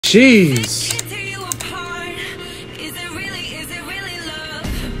Jeez.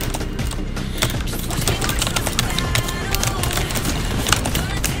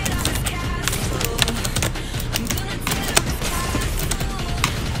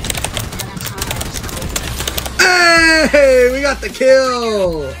 Hey, we got the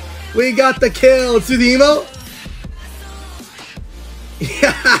kill. We got the kill. To the emo.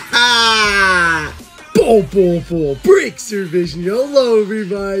 Yeah. Boom. Breakthrough Vision. Hello,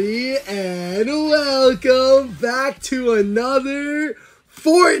 everybody, and welcome back to another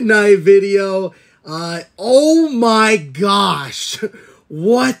Fortnite video. Oh my gosh.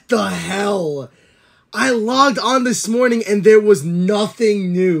 What the hell? I logged on this morning and there was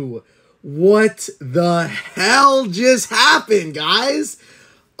nothing new. What the hell just happened, guys?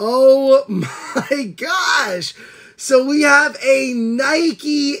 Oh my gosh. So we have a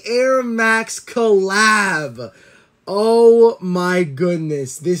Nike Air Max collab. Oh my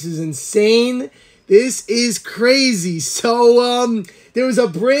goodness. This is insane. This is crazy. So, there was a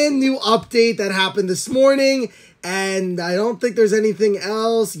brand new update that happened this morning, and I don't think there's anything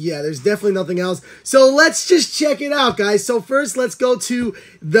else. Yeah, there's definitely nothing else. So let's just check it out, guys. So first, let's go to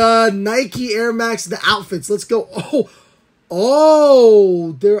the Nike Air Max, the outfits. Let's go.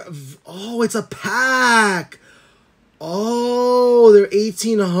 Oh, it's a pack. Oh, they're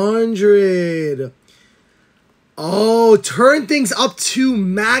 1,800. Oh, turn things up to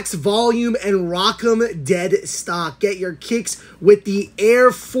max volume and rock 'em dead stock. Get your kicks with the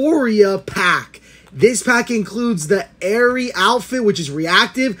Airphoria pack. This pack includes the airy outfit, which is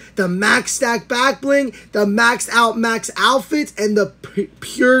reactive, the max stack back bling, the maxed out max outfit, and the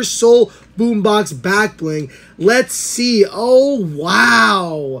pure soul boombox back bling. Let's see. Oh,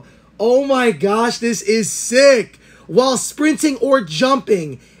 wow. Oh my gosh, this is sick. While sprinting or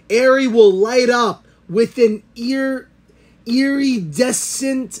jumping, Airy will light up with an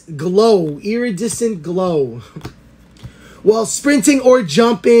iridescent glow. While sprinting or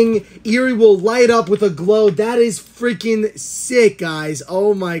jumping, Airy will light up with a glow. That is freaking sick, guys.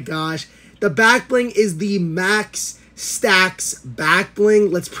 Oh my gosh. The back bling is the Max Stacks back bling.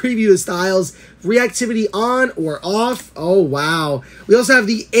 Let's preview the styles. Reactivity on or off. Oh, wow. We also have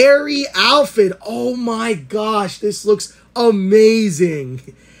the airy outfit. Oh my gosh. This looks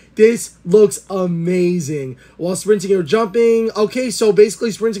amazing. This looks amazing. While sprinting or jumping. Okay, so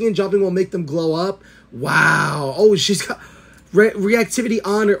basically sprinting and jumping will make them glow up. Wow. Oh, she's got reactivity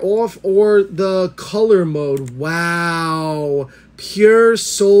on or off, or the color mode. Wow. Pure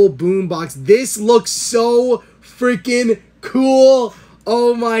soul boombox. This looks so freaking cool.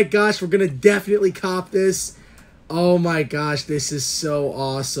 Oh my gosh, we're gonna definitely cop this. Oh my gosh, this is so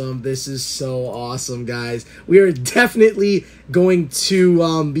awesome. This is so awesome, guys. We are definitely going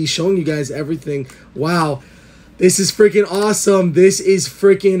to be showing you guys everything. Wow. This is freaking awesome. This is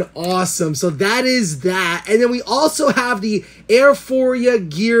freaking awesome. So that is that. And then we also have the Airphoria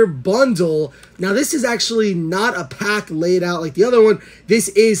gear bundle. Now, this is actually not a pack laid out like the other one. This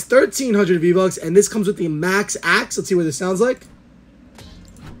is 1,300 V-Bucks, and this comes with the Max Axe. Let's see what this sounds like.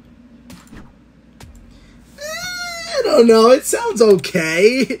 I don't know. It sounds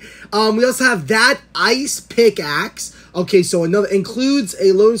okay. We also have that ice pickaxe. Okay, so another includes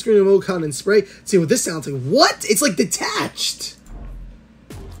a loading screen, emoticon, and spray. Let's see what this sounds like. What? It's like detached.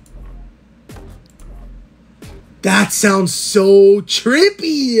 That sounds so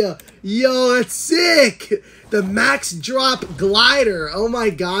trippy. Yo, that's sick. The Max Drop Glider. Oh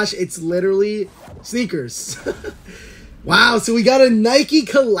my gosh, it's literally sneakers. Wow, so we got a Nike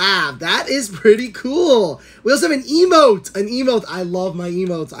collab. That is pretty cool. We also have an emote. An emote. I love my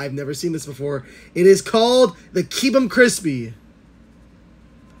emotes. I've never seen this before. It is called the Keep 'em Crispy.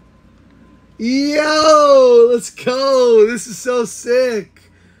 Yo, let's go. This is so sick.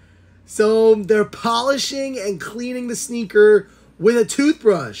 So they're polishing and cleaning the sneaker with a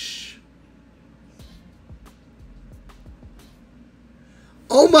toothbrush.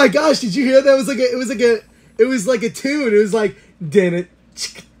 Oh my gosh, did you hear that? It was like a tune. It was like, damn it.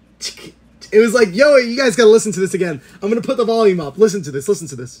 It was like, yo, you guys gotta listen to this again. I'm gonna put the volume up. Listen to this. Listen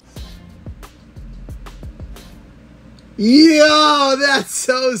to this. Yo, that's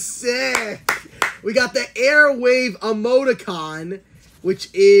so sick. We got the Airwave emoticon,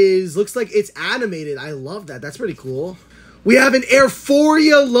 which looks like it's animated. I love that. That's pretty cool. We have an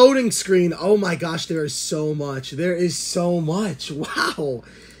Airphoria loading screen. Oh my gosh, there is so much. There is so much. Wow.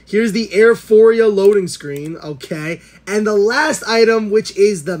 Here's the Airphoria loading screen, okay. And the last item, which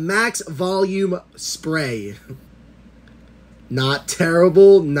is the Max Volume Spray. Not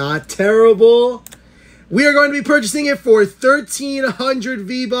terrible, not terrible. We are going to be purchasing it for 1,300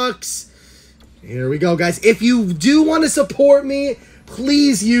 V-Bucks. Here we go, guys. If you do want to support me,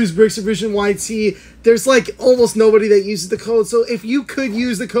 please use Bricks of Vision YT. There's like almost nobody that uses the code. So if you could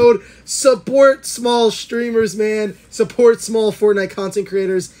use the code, support small streamers, man. Support small Fortnite content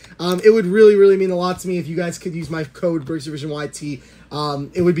creators. It would really, really mean a lot to me if you guys could use my code Bricks of Vision YT.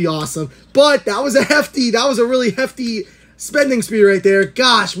 It would be awesome. But that was a really hefty spending spree right there.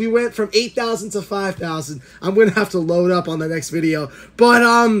 Gosh, we went from 8,000 to 5,000. I'm going to have to load up on the next video.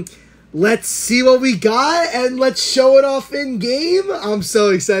 But, let's see what we got, and let's show it off in game. I'm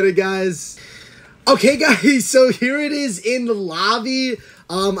so excited, guys. Okay, guys, so here it is in the lobby.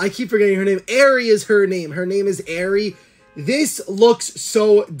 I keep forgetting her name. Airy is her name. Her name is Airy. This looks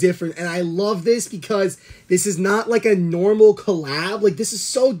so different, and I love this because this is not like a normal collab. Like, this is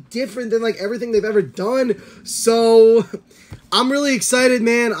so different than like everything they've ever done. So I'm really excited,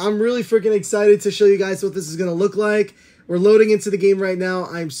 man. I'm really freaking excited to show you guys what this is gonna look like. We're loading into the game right now.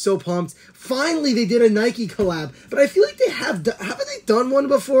 I'm so pumped. Finally, they did a Nike collab, but I feel like they haven't they done one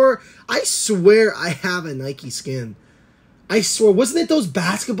before? I swear I have a Nike skin. I swear, wasn't it those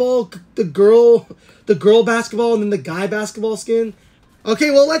basketball, the girl basketball and then the guy basketball skin?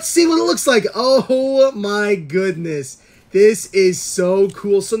 Okay, well, let's see what it looks like. Oh my goodness. This is so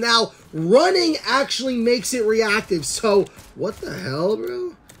cool. So now, running actually makes it reactive. So, what the hell,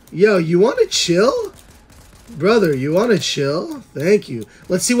 bro? Yo, you want to chill? Brother, you want to chill? Thank you.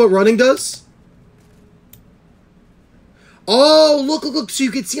 Let's see what running does. Oh, look. So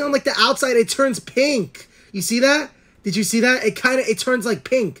you can see on like the outside, it turns pink. You see that? Did you see that? It turns like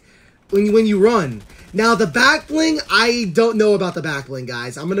pink when you run. Now the back bling, I don't know about the back bling,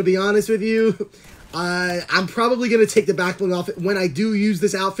 guys. I'm going to be honest with you. I'm probably going to take the back bling off when I do use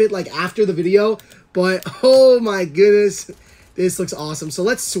this outfit, like after the video. But oh my goodness, this looks awesome. So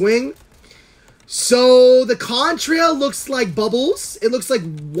let's swing. So the contrail looks like bubbles. It looks like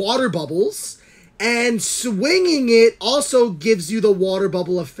water bubbles. And swinging it also gives you the water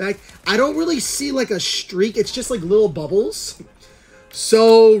bubble effect. I don't really see like a streak. It's just like little bubbles.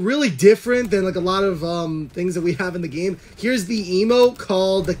 So really different than like a lot of things that we have in the game. Here's the emote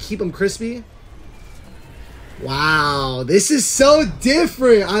called the Keep 'em Crispy. Wow, this is so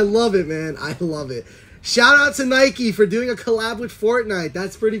different. I love it, man. I love it. Shout out to Nike for doing a collab with Fortnite.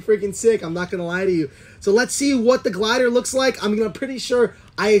 That's pretty freaking sick. I'm not going to lie to you. So let's see what the glider looks like. I'm pretty sure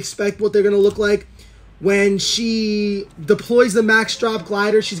I expect what they're going to look like. When she deploys the max drop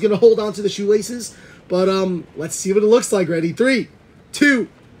glider, she's going to hold on to the shoelaces. But let's see what it looks like. Ready? 3, 2,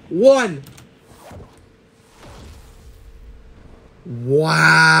 1.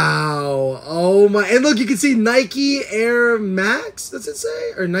 Wow. Oh my. And look, you can see Nike Air Max. Does it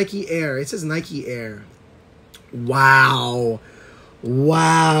say? Or Nike Air. It says Nike Air. Wow.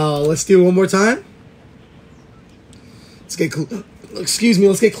 Wow. Let's do it one more time. Let's get excuse me.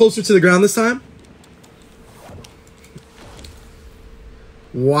 Let's get closer to the ground this time.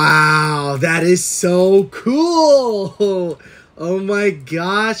 Wow. That is so cool. Oh my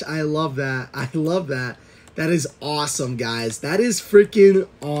gosh. I love that. I love that. That is awesome, guys. That is freaking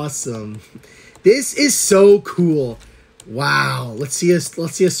awesome. This is so cool. Wow. Let's see us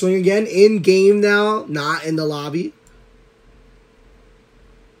swing again in game now, not in the lobby.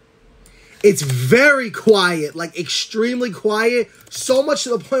 It's very quiet, like extremely quiet, so much to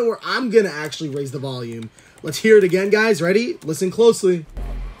the point where I'm going to actually raise the volume. Let's hear it again, guys. Ready? Listen closely.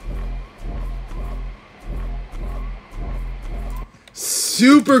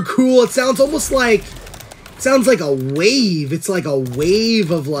 Super cool. It sounds almost like sounds like a wave. It's like a wave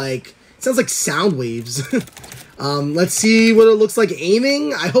of like, it sounds like sound waves. Let's see what it looks like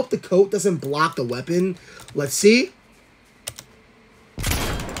aiming. I hope the coat doesn't block the weapon. Let's see.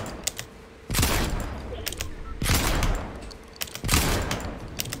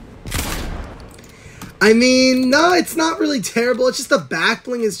 I mean, no, it's not really terrible. It's just the back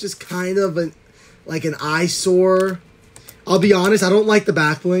bling is just kind of like an eyesore. I'll be honest, I don't like the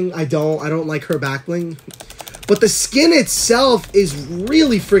back bling. I don't like her back bling. But the skin itself is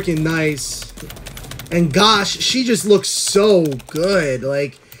really freaking nice. And gosh, she just looks so good.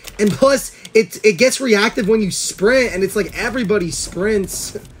 Like, and plus, it gets reactive when you sprint, and it's like everybody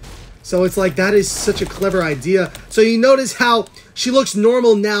sprints. So it's like, that is such a clever idea. So you notice how she looks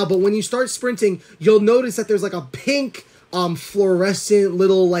normal now, but when you start sprinting, you'll notice that there's like a pink fluorescent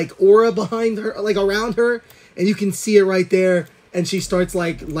little like aura behind her, like around her. And you can see it right there. And she starts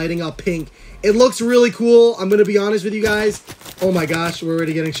like lighting up pink. It looks really cool. I'm going to be honest with you guys. Oh my gosh, we're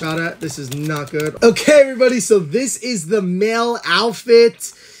already getting shot at. This is not good. Okay, everybody. So this is the male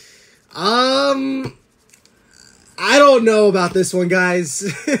outfit. I don't know about this one, guys.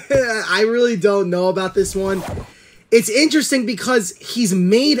 I really don't know about this one. It's interesting because he's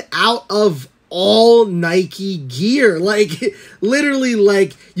made out of all Nike gear. Like, literally,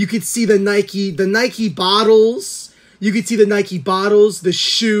 like, you could see the Nike bottles. You could see the Nike bottles, the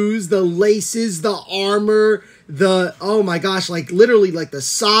shoes, the laces, the armor, oh my gosh, like, literally, like, the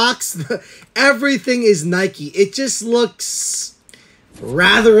socks. Everything is Nike. It just looks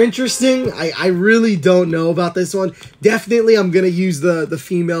rather interesting. I really don't know about this one. Definitely, I'm going to use the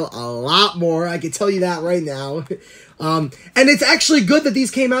female a lot more. I can tell you that right now. And it's actually good that these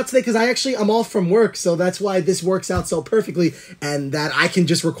came out today because I'm off from work, so that's why this works out so perfectly and that I can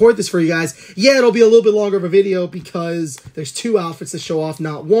just record this for you guys. Yeah, it'll be a little bit longer of a video because there's 2 outfits to show off,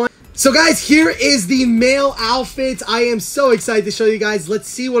 not 1. So guys, here is the male outfit. I am so excited to show you guys. Let's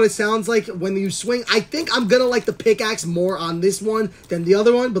see what it sounds like when you swing. I think I'm gonna like the pickaxe more on this one than the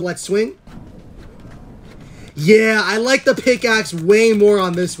other one, but let's swing. Yeah, I like the pickaxe way more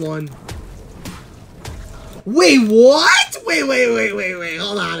on this one. Wait, what? Wait.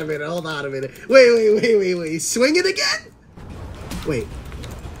 Hold on a minute. Wait. Swing it again? Wait.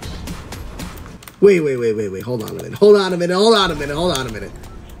 Hold on a minute.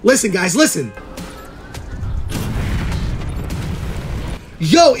 Listen, guys, listen.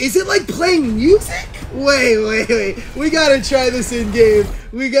 Yo, is it like playing music? Wait. We gotta try this in game.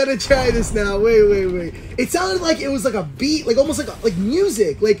 We gotta try this now. Wait. It sounded like it was like a beat, like almost like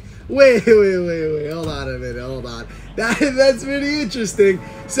music. Like, wait. Hold on a minute. That's really interesting.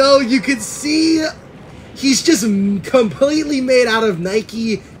 So you could see he's just completely made out of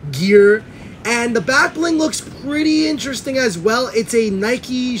Nike gear. And the back bling looks pretty interesting as well. It's a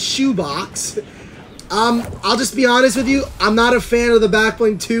Nike shoebox. I'll just be honest with you. I'm not a fan of the back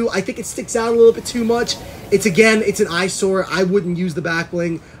bling too. I think it sticks out a little bit too much. It's an eyesore. I wouldn't use the back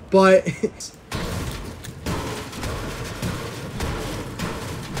bling, but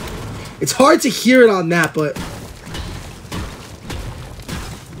it's hard to hear it on that, but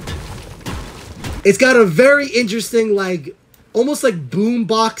it's got a very interesting, like, almost like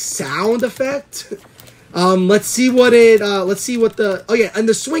boombox sound effect. Let's see what oh yeah, and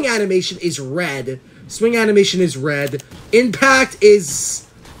the swing animation is red. Impact is,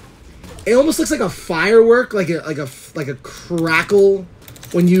 it almost looks like a firework, like a crackle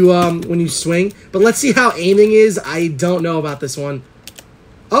when you swing. But let's see how aiming is. I don't know about this one.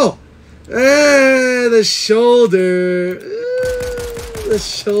 Oh, the shoulder. The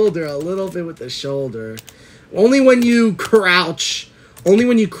shoulder, a little bit with the shoulder. Only when you crouch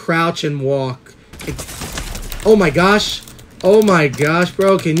and walk. Oh my gosh,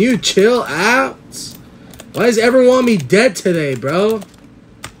 bro, can you chill out? Why does everyone want me dead today, bro?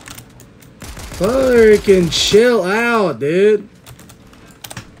 Fucking chill out, dude.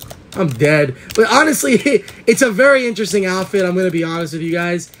 I'm dead. But honestly, it's a very interesting outfit, I'm gonna be honest with you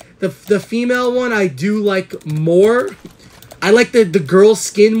guys. The female one I do like more. I like the girl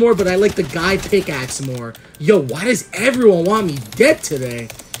skin more, but I like the guy pickaxe more. Yo, why does everyone want me dead today?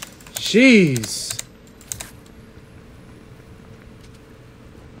 Jeez.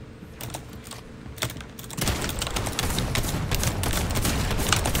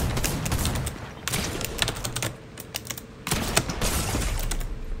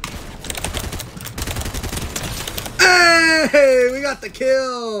 Hey, we got the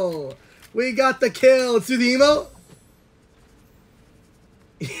kill. Let's do the emote.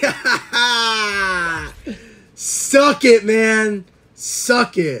 Yeah. Suck it, man.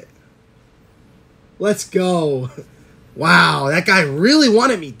 Suck it. Let's go. Wow, that guy really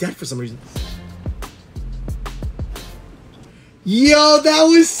wanted me dead for some reason. Yo, that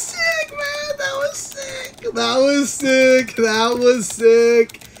was sick, man. That was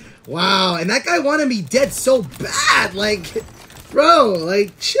sick. Wow, and that guy wanted me dead so bad. Like, bro,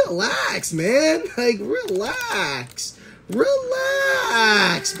 like, chillax, man. Like, relax,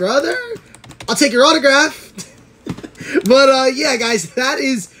 brother. I'll take your autograph. But yeah, guys, that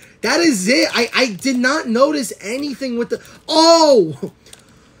is it. I did not notice anything with the, oh,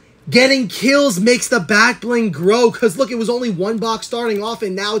 getting kills makes the back bling grow, because look, it was only 1 box starting off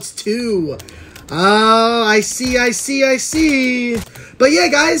and now it's 2. Oh, I see. But yeah,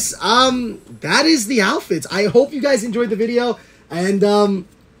 guys, that is the outfits. I hope you guys enjoyed the video, and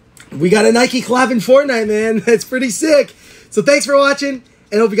we got a Nike collab in Fortnite, man. That's pretty sick. So thanks for watching,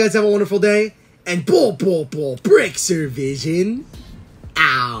 and hope you guys have a wonderful day. And bull, Brickser Vision,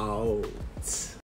 out.